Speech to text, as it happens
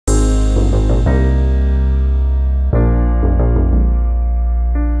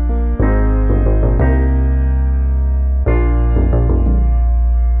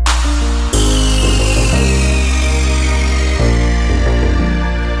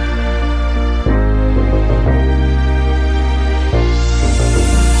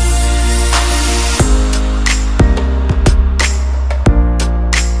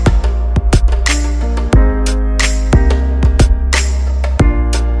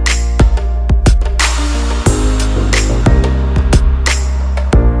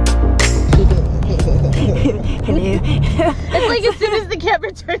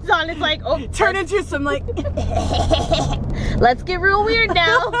it's like, oh, turn into some like let's get real weird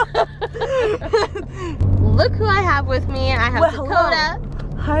now. Look who I have with me. I have Dakota. Hello.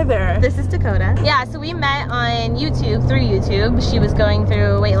 Hi there. This is Dakota. Yeah, so we met on YouTube, through YouTube. She was going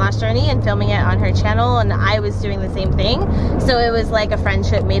through a weight loss journey and filming it on her channel, and I was doing the same thing. So it was like a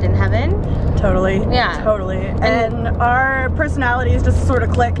friendship made in heaven. Totally. Yeah. Totally. And our personalities just sort of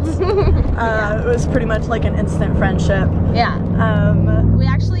clicked. It was pretty much like an instant friendship. Yeah. We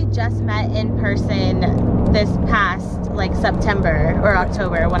actually just met in person this past like September or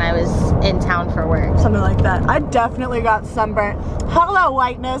October when I was in town for work. Something like that. I definitely got sunburnt. Hello,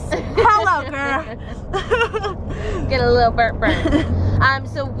 whiteness. Hello, girl. Get a little burnt.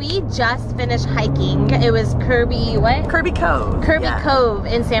 So we just finished hiking. It was Kirby Cove. Kirby Cove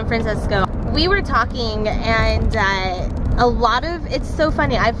in San Francisco. We were talking, and a lot of, it's so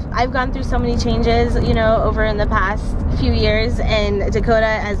funny. I've gone through so many changes, you know, over in the past few years, and Dakota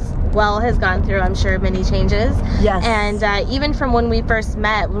as well has gone through, I'm sure, many changes. Yes. And even from when we first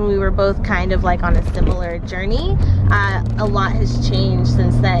met, when we were both kind of like on a similar journey, a lot has changed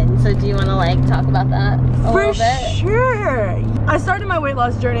since then. So do you want to like talk about that a little bit? For sure. I started my weight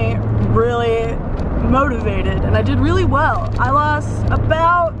loss journey really motivated, and I did really well. I lost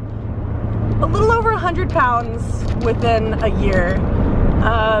about a little over 100 pounds within a year.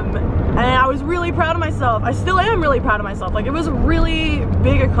 And I was really proud of myself. I still am really proud of myself. Like, it was a really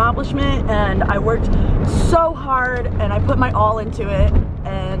big accomplishment, and I worked so hard and I put my all into it,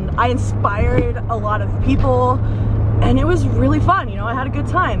 and I inspired a lot of people, and it was really fun, you know, I had a good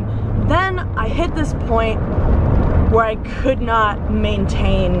time. Then I hit this point where I could not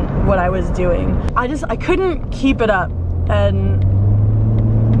maintain what I was doing. I couldn't keep it up, and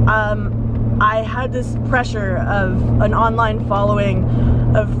I had this pressure of an online following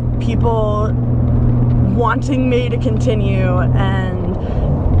of people wanting me to continue and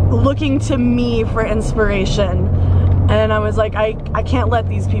looking to me for inspiration. And I was like, I can't let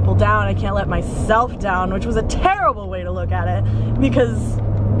these people down. I can't let myself down, which was a terrible way to look at it, because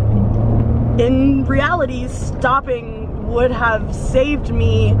in reality, stopping would have saved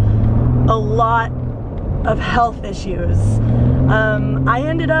me a lot of health issues. I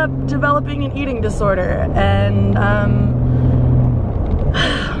ended up developing an eating disorder, and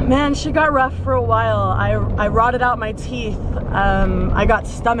man, shit got rough for a while. I rotted out my teeth. I got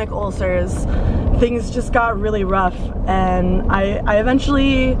stomach ulcers. Things just got really rough, and I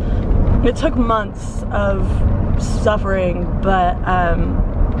eventually, it took months of suffering, but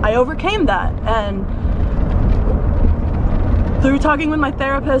I overcame that. And through talking with my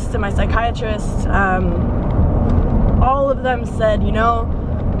therapist and my psychiatrist, all of them said, you know,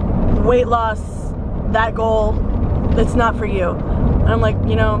 weight loss, that goal, it's not for you. And I'm like,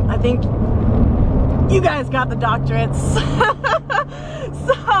 you know, I think you guys got the doctorates.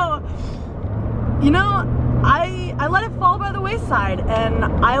 So, you know, I let it fall by the wayside, and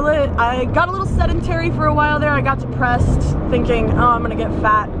I got a little sedentary for a while there. I got depressed, thinking, oh, I'm gonna get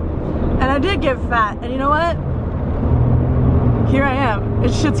fat. And I did get fat, and you know what? Here I am.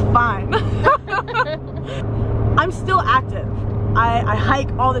 It shit's fine. I'm still active. I hike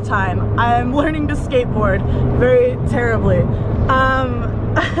all the time. I'm learning to skateboard very terribly.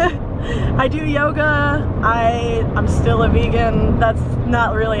 I do yoga. I'm still a vegan. That's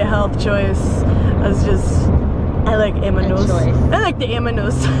not really a health choice. That's just, I like M&Ms. I like the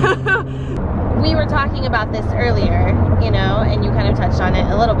M&Ms. We were talking about this earlier, you know, and you kind of touched on it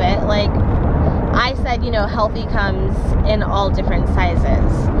a little bit. Like, I said, you know, healthy comes in all different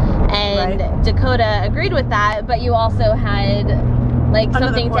sizes. And right. Dakota agreed with that, but you also had like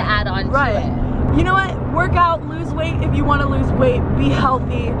something to add on to it. You know what? Work out, lose weight if you want to lose weight. Be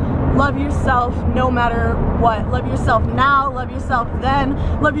healthy. Love yourself no matter what. Love yourself now. Love yourself then.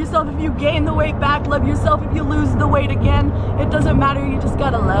 Love yourself if you gain the weight back. Love yourself if you lose the weight again. It doesn't matter. You just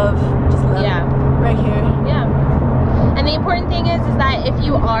gotta love. Just love. Yeah. Right here. Yeah. And the important thing is that if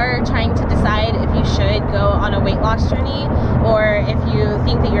you are trying to decide if you should go on a weight loss journey, or if you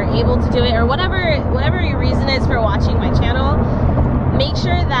think that you're able to do it, or whatever your reason is for watching my channel, make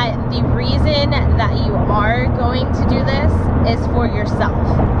sure that the reason that you are going to do this is for yourself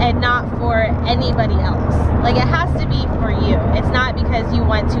and not for anybody else. Like, it has to be for you. It's not because you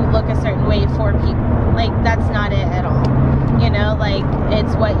want to look a certain way for people. Like, that's not it at all. You know, like,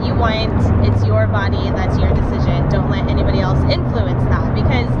 it's what you want, it's your body, that's your decision. Don't let anybody else influence that,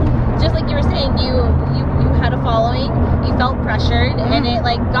 because just like you were saying, you had a following, you felt pressured, and it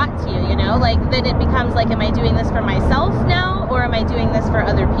like got to you, you know, like then it becomes like, am I doing this for myself now, or am I doing this for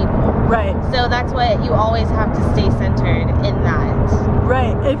other people? Right. So that's what you always have to stay centered in that.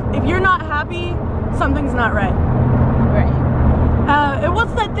 Right. If you're not happy, something's not right. Right.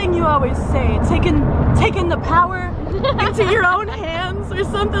 What's that thing you always say? Taking the power into your own hands or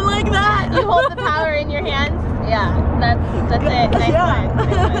something like that. You hold the power in your hands. Yeah, that's it. Nice one.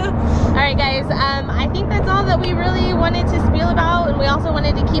 Nice one. All right, guys. I think that's all that we really wanted to spiel about, and we also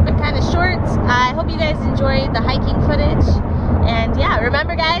wanted to keep it kind of short. I hope you guys enjoyed the hiking footage. And yeah,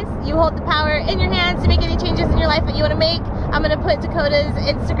 remember, guys, you hold the power in your hands to make any changes in your life that you want to make. I'm gonna put Dakota's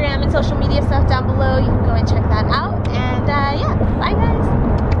Instagram and social media stuff down below. You can go and check that out. And yeah, bye, guys.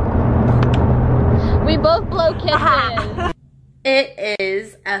 We both blow kisses. It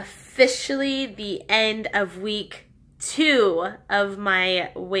is officially the end of week 2 of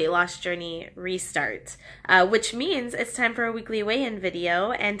my weight loss journey restart, which means it's time for a weekly weigh-in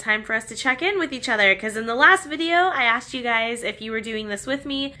video and time for us to check in with each other, because in the last video I asked you guys if you were doing this with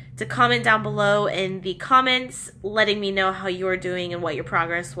me to comment down below in the comments letting me know how you were doing and what your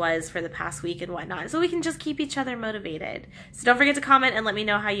progress was for the past week and whatnot, so we can just keep each other motivated. So don't forget to comment and let me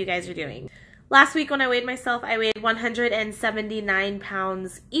know how you guys are doing. Last week when I weighed myself, I weighed 179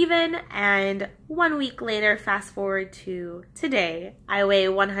 pounds even, and 1 week later, fast forward to today, I weigh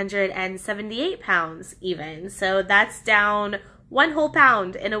 178 pounds even. So that's down 1 whole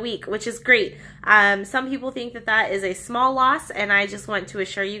pound in a week, which is great. Some people think that that is a small loss, and I just want to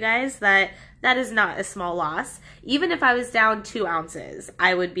assure you guys that that is not a small loss. Even if I was down 2 ounces,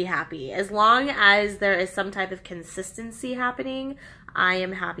 I would be happy. As long as there is some type of consistency happening, I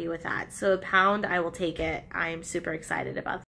am happy with that. So a pound, I will take it. I am super excited about that.